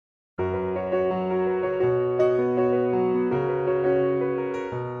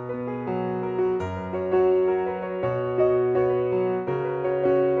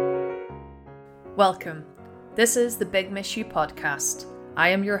Welcome. This is the Big Miss You podcast. I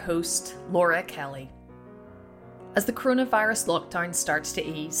am your host, Laura Kelly. As the coronavirus lockdown starts to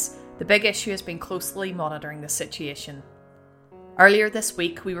ease, the Big Issue has been closely monitoring the situation. Earlier this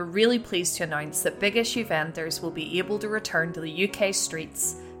week, we were really pleased to announce that Big Issue vendors will be able to return to the UK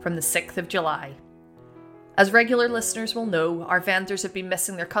streets from the 6th of July. As regular listeners will know, our vendors have been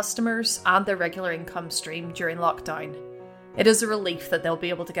missing their customers and their regular income stream during lockdown. It is a relief that they'll be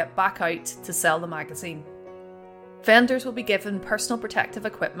able to get back out to sell the magazine. Vendors will be given personal protective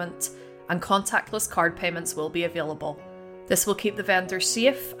equipment and contactless card payments will be available. This will keep the vendors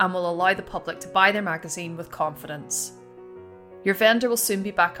safe and will allow the public to buy their magazine with confidence. Your vendor will soon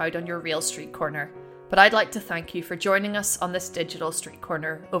be back out on your real street corner, but I'd like to thank you for joining us on this digital street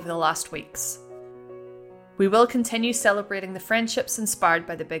corner over the last weeks. We will continue celebrating the friendships inspired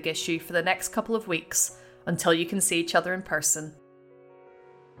by the Big Issue for the next couple of weeks until you can see each other in person.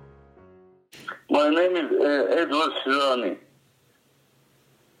 My name is Edward Sirani.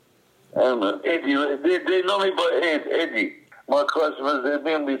 Eddie, they know me by Eddie. My customers, they've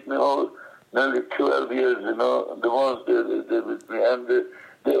been with me all nearly 12 years, the ones they're with me, and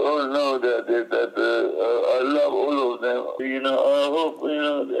they all know that I love all of them. I hope,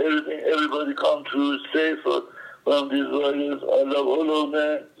 everybody come through safe from these virus. I love all of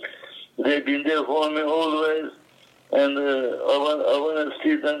them. They've been there for me always, and I want to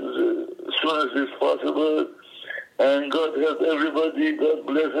see them as soon as it's possible. And God help everybody, God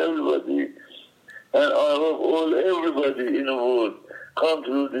bless everybody, and I hope everybody in the world come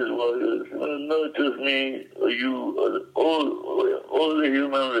through this virus. Not just me or you, all the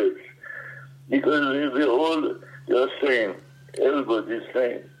human race, because they're all the same. Everybody's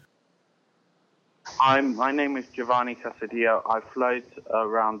same. My name is Giovanni Casadio. I float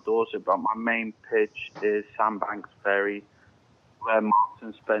around Dorset, but my main pitch is Sandbanks Ferry, where Marks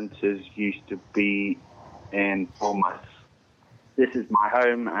and Spencer's used to be in Bournemouth. This is my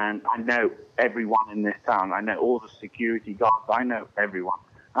home, and I know everyone in this town. I know all the security guards. I know everyone.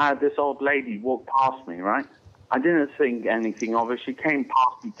 I had this old lady walk past me, right? I didn't think anything of her. She came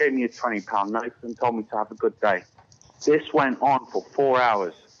past me, gave me a £20 note, and told me to have a good day. This went on for 4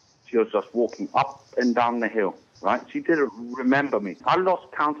 hours. She was just walking up and down the hill, right? She didn't remember me. I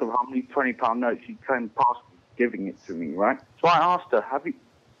lost count of how many £20 notes she came past me, giving it to me, right? So I asked her, have you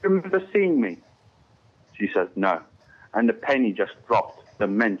remember seeing me? She said, no. And the penny just dropped,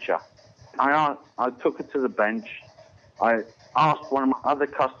 dementia. I took her to the bench. I asked one of my other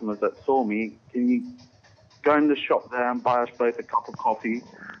customers that saw me, can you go in the shop there and buy us both a cup of coffee?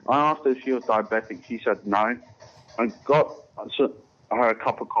 I asked her if she was diabetic. She said no. I got her a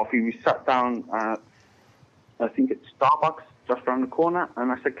cup of coffee. We sat down at, I think it's Starbucks, just around the corner.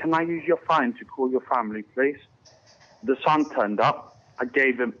 And I said, can I use your phone to call your family, please? The son turned up. I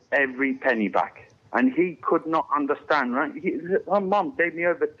gave him every penny back. And he could not understand, right? Her mum gave me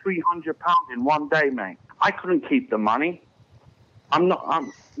over £300 in one day, mate. I couldn't keep the money. I looked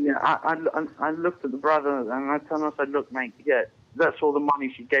at the brother and I turned and said, look, mate, yeah, that's all the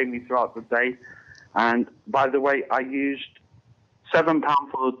money she gave me throughout the day. And by the way, I used £7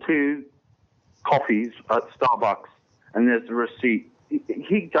 for 2 coffees at Starbucks, and there's the receipt.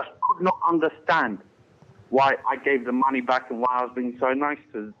 He just could not understand why I gave the money back and why I was being so nice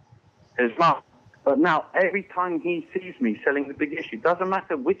to his mum. But now, every time he sees me selling the Big Issue, doesn't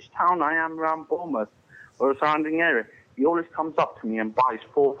matter which town I am around Bournemouth or a surrounding area, he always comes up to me and buys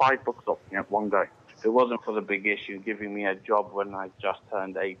 4 or 5 books off me at one go. If it wasn't for the Big Issue giving me a job when I just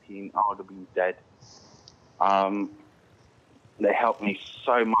turned 18, I would have been dead. They help me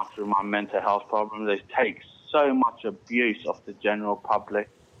so much with my mental health problems. They take so much abuse off the general public.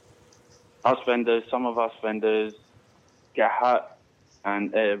 Some of us vendors get hurt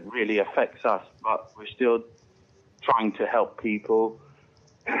and it really affects us, but we're still trying to help people.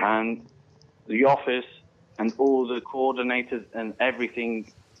 And the office and all the coordinators and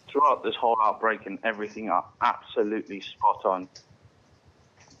everything throughout this whole outbreak and everything are absolutely spot on.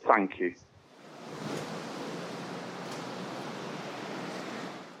 Thank you.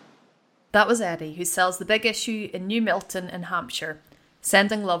 That was Eddie, who sells the Big Issue in New Milton in Hampshire,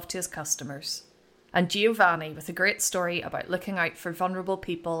 sending love to his customers. And Giovanni with a great story about looking out for vulnerable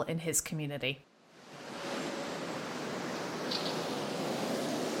people in his community.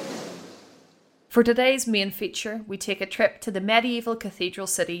 For today's main feature, we take a trip to the medieval cathedral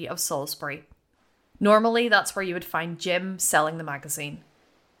city of Salisbury. Normally, that's where you would find Jim selling the magazine.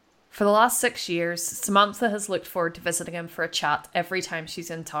 For the last 6 years, Samantha has looked forward to visiting him for a chat every time she's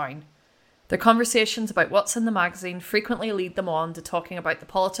in town. Their conversations about what's in the magazine frequently lead them on to talking about the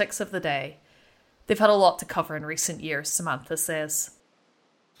politics of the day. They've had a lot to cover in recent years, Samantha says.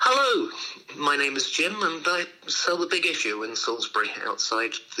 Hello, my name is Jim and I sell the Big Issue in Salisbury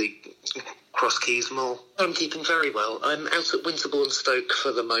outside the Cross Keys Mall. I'm keeping very well. I'm out at Winterbourne Stoke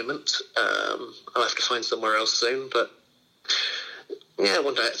for the moment. I'll have to find somewhere else soon, but yeah,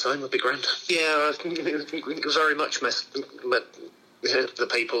 one day at a time would be grand. Yeah, I very much met the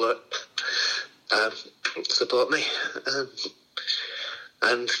people that support me.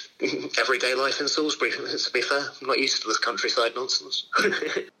 And everyday life in Salisbury, to be fair. I'm not used to this countryside nonsense.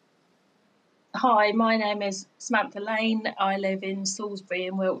 Hi, my name is Samantha Lane. I live in Salisbury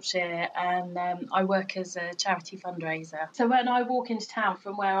in Wiltshire and I work as a charity fundraiser. So when I walk into town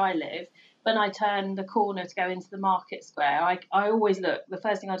from where I live, when I turn the corner to go into the market square, I always look. The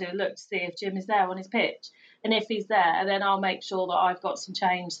first thing I do is look to see if Jim is there on his pitch. And if he's there, then I'll make sure that I've got some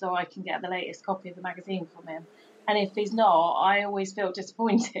change so I can get the latest copy of the magazine from him. And if he's not, I always feel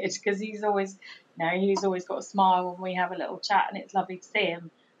disappointed because he's always got a smile when we have a little chat, and it's lovely to see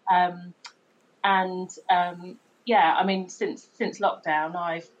him. Yeah, I mean, since lockdown,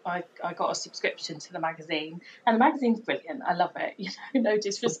 I got a subscription to the magazine, and the magazine's brilliant. I love it. No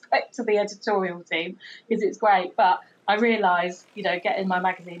disrespect to the editorial team because it's great, but I realise, getting my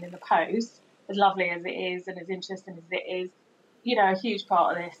magazine in the post, as lovely as it is and as interesting as it is, a huge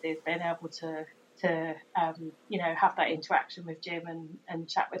part of this is being able to have that interaction with Jim and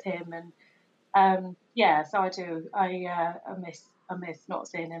chat with him, and so I do. I miss not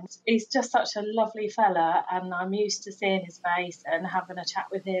seeing him. He's just such a lovely fella, and I'm used to seeing his face and having a chat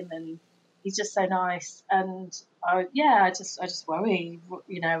with him, and he's just so nice. And I just worry,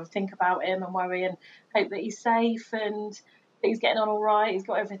 think about him and worry and hope that he's safe and that he's getting on all right. He's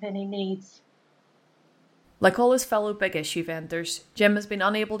got everything he needs. Like all his fellow Big Issue vendors, Jim has been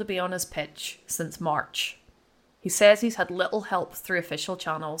unable to be on his pitch since March. He says he's had little help through official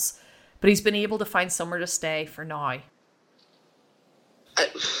channels, but he's been able to find somewhere to stay for now.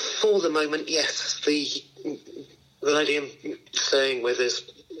 For the moment, yes. The lady I'm staying with is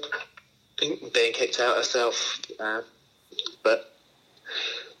being kicked out herself, but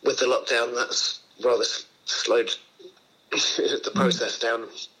with the lockdown, that's rather slowed the process down.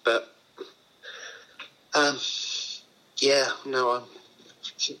 But I'm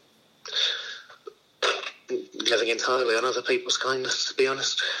living entirely on other people's kindness, to be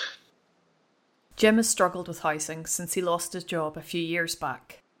honest. Jim has struggled with housing since he lost his job a few years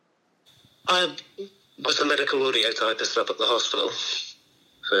back. I was a medical audio typist up at the hospital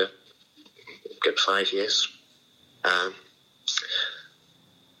for a good 5 years. But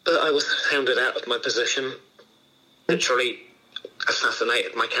I was hounded out of my position, literally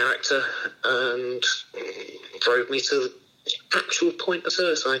assassinated my character and drove me to the actual point of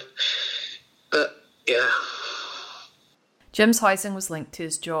suicide. But, yeah. Jim's housing was linked to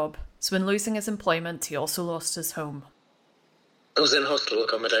his job, so in losing his employment, he also lost his home. I was in hospital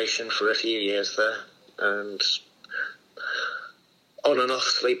accommodation for a few years there, and on and off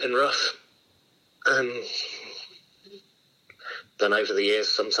sleeping rough. And then over the years,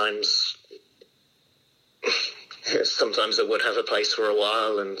 sometimes I would have a place for a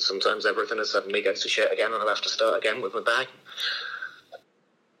while, and sometimes everything would suddenly go to shit again, and I'd have to start again with my bag.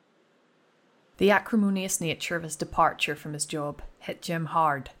 The acrimonious nature of his departure from his job hit Jim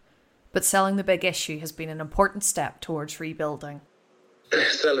hard, but selling the Big Issue has been an important step towards rebuilding.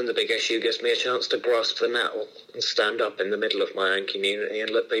 Selling the Big Issue gives me a chance to grasp the nettle and stand up in the middle of my own community and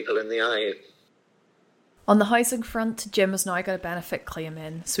look people in the eye. On the housing front, Jim has now got a benefit claim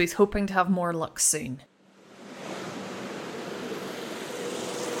in, so he's hoping to have more luck soon.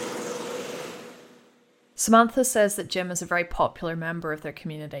 Samantha says that Jim is a very popular member of their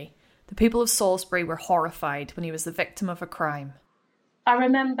community. The people of Salisbury were horrified when he was the victim of a crime. I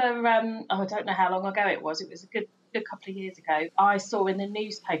remember, I don't know how long ago it was a good couple of years ago, I saw in the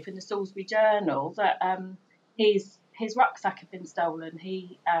newspaper, in the Salisbury Journal, that his rucksack had been stolen.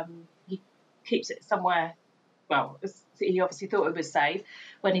 He keeps it somewhere, well, he obviously thought it was safe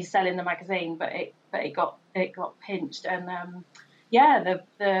when he's selling the magazine, but it got pinched. And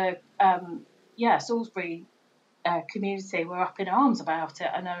Salisbury community were up in arms about it.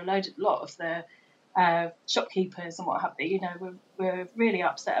 I know a lot of the shopkeepers and what have you, were really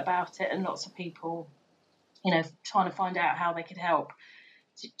upset about it, and lots of people, trying to find out how they could help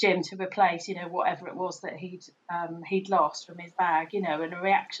Jim to replace, whatever it was that he'd lost from his bag, and a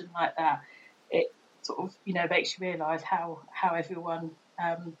reaction like that, it sort of, makes you realise how everyone,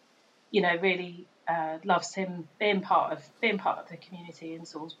 really loves him being part of the community in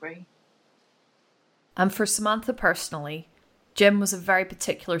Salisbury. And for Samantha personally, Jim was a very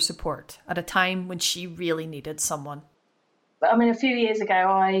particular support at a time when she really needed someone. I mean, a few years ago,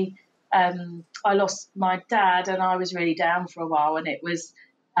 I lost my dad, and I was really down for a while, and it was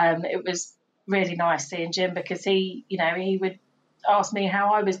it was really nice seeing Jim, because he would ask me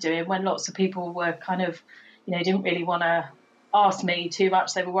how I was doing when lots of people were kind of, didn't really want to ask me too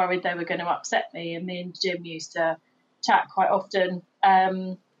much. They were worried they were going to upset me, and me and Jim used to chat quite often.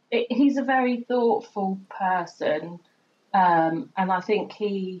 He's a very thoughtful person, and I think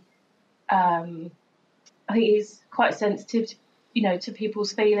he's quite sensitive, to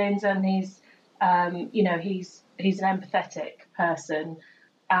people's feelings, and he's an empathetic person,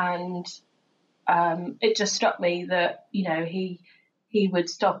 and it just struck me that he would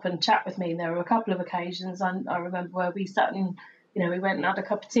stop and chat with me. And there were a couple of occasions I remember where we sat and we went and had a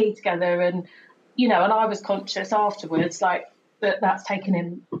cup of tea together, and and I was conscious afterwards, like that's taken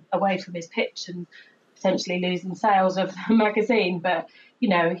him away from his pitch and potentially losing sales of the magazine. But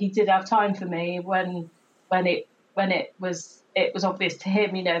he did have time for me when it was obvious to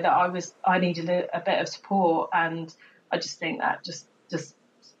him, that I needed a bit of support. And I just think that just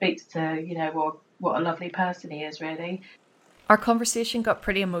speaks to what a lovely person he is, really. Our conversation got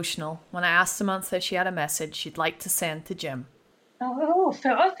pretty emotional when I asked Samantha if she had a message she'd like to send to Jim. I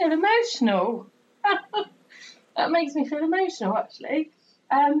feel emotional. That makes me feel emotional, actually.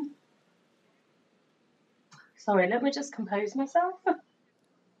 Sorry, let me just compose myself.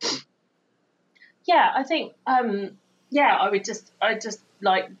 Yeah, I think, I'd just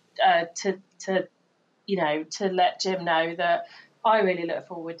like to let Jim know that I really look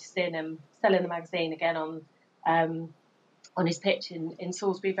forward to seeing him selling the magazine again on his pitch in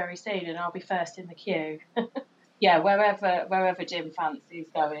Salisbury very soon, and I'll be first in the queue. Yeah, wherever Jim fancies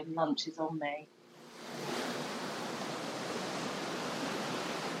going, lunch is on me.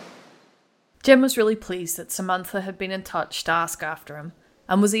 Jim was really pleased that Samantha had been in touch to ask after him,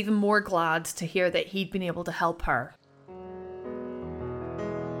 and was even more glad to hear that he'd been able to help her.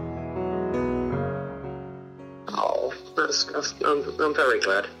 Oh, I'm very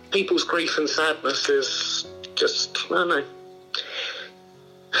glad. People's grief and sadness is just, I don't know,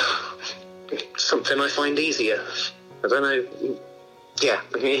 something I find easier. I don't know. Yeah,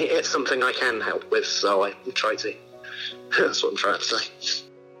 it's something I can help with, so I try to. That's what I'm trying to say.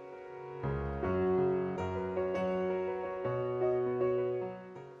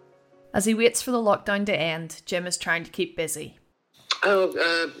 As he waits for the lockdown to end, Jim is trying to keep busy.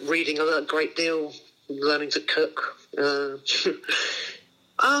 Reading a great deal, learning to cook.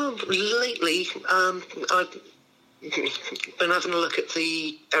 Lately, I've been having a look at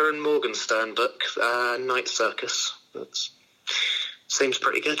the Erin Morgenstern book, Night Circus. That seems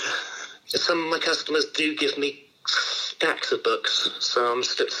pretty good. Some of my customers do give me stacks of books, so I'm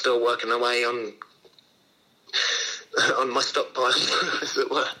still working away on my stockpile, as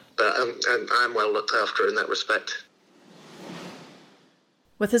it were. But I'm well looked after in that respect.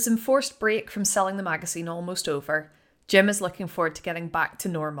 With his enforced break from selling the magazine almost over, Jim is looking forward to getting back to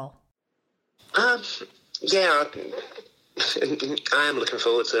normal. Yeah, I am looking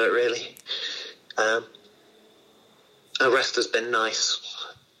forward to it, really. A rest has been nice,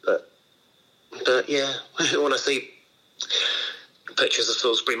 but yeah, when I see pictures of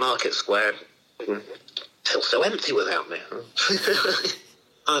Salisbury Market Square, it feels so empty without me.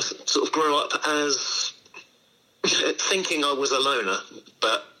 I sort of grew up as thinking I was a loner,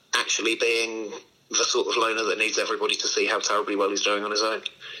 but actually being the sort of loner that needs everybody to see how terribly well he's doing on his own.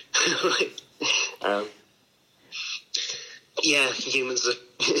 Yeah, humans are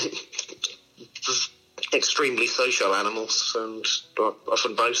extremely social animals, and I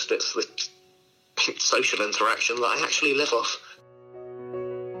often boast it's the social interaction that I actually live off.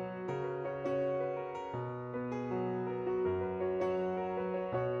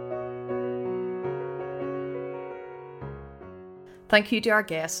 Thank you to our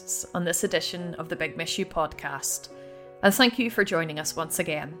guests on this edition of the Big Miss You podcast, and thank you for joining us once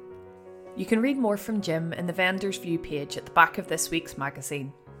again. You can read more from Jim in the Vendor's View page at the back of this week's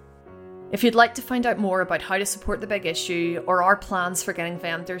magazine. If you'd like to find out more about how to support The Big Issue or our plans for getting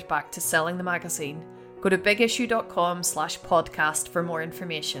vendors back to selling the magazine, go to bigissue.com/podcast for more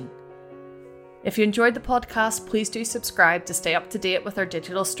information. If you enjoyed the podcast, please do subscribe to stay up to date with our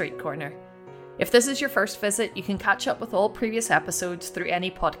digital street corner. If this is your first visit, you can catch up with all previous episodes through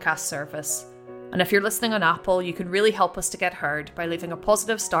any podcast service. And if you're listening on Apple, you can really help us to get heard by leaving a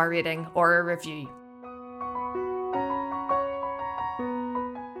positive star rating or a review.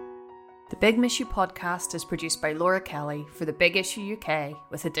 The Big Miss You podcast is produced by Laura Kelly for The Big Issue UK,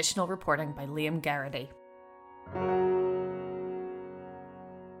 with additional reporting by Liam Garrity.